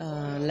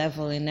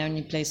level in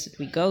any place that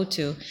we go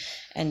to,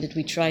 and that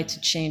we try to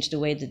change the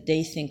way that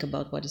they think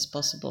about what is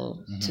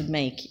possible to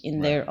make in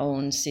their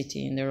own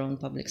city, in their own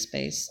public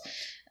space.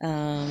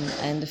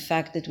 And the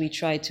fact that we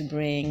try to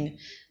bring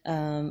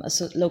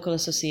local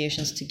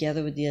associations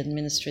together with the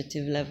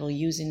administrative level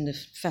using the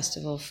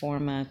festival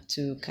format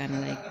to kind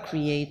of like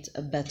create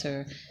a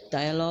better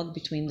dialogue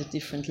between the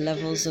different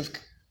levels of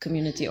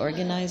community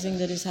organizing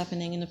that is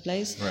happening in a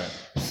place.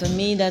 Right. For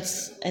me,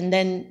 and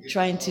then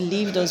trying to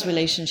leave those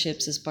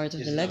relationships as part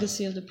of the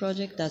legacy of the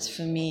project, that's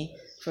for me,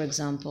 for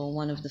example,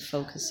 one of the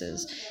focuses.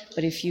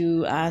 But if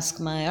you ask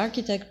my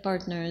architect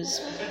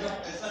partners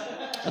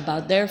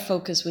about their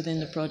focus within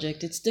the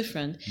project, it's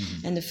different.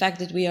 Mm-hmm. And the fact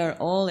that we are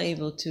all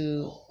able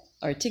to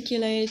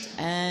articulate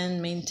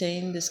and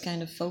maintain this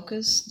kind of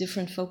focus,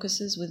 different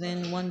focuses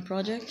within one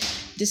project,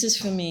 this is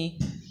for me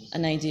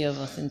an idea of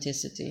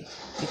authenticity,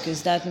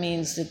 because that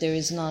means that there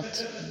is not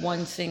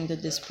one thing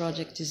that this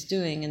project is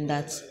doing, and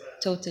that's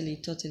totally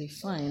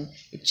fine.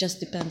 It just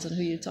depends on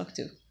who you talk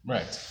to.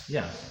 Right.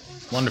 Yeah.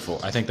 Wonderful.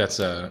 I think that's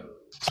a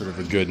sort of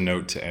a good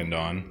note to end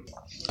on.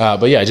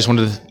 But yeah, I just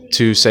wanted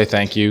to say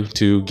thank you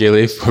to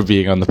Gayle for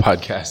being on the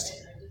podcast.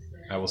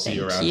 I will see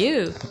you around. Thank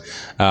you.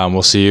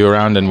 We'll see you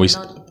around, and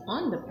Not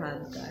on the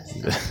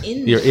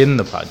podcast. You're in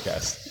the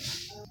podcast.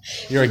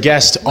 You're a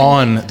guest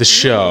on the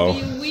show.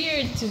 It would be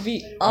weird to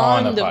be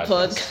on the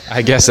podcast.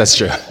 I guess that's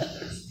true.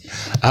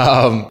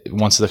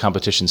 Once the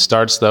competition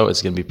starts, though,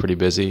 it's going to be pretty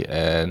busy,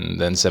 and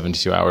then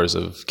 72 hours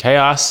of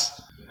chaos,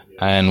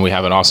 and we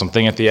have an awesome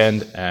thing at the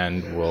end,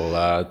 and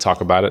we'll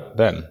talk about it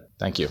then.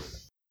 Thank you.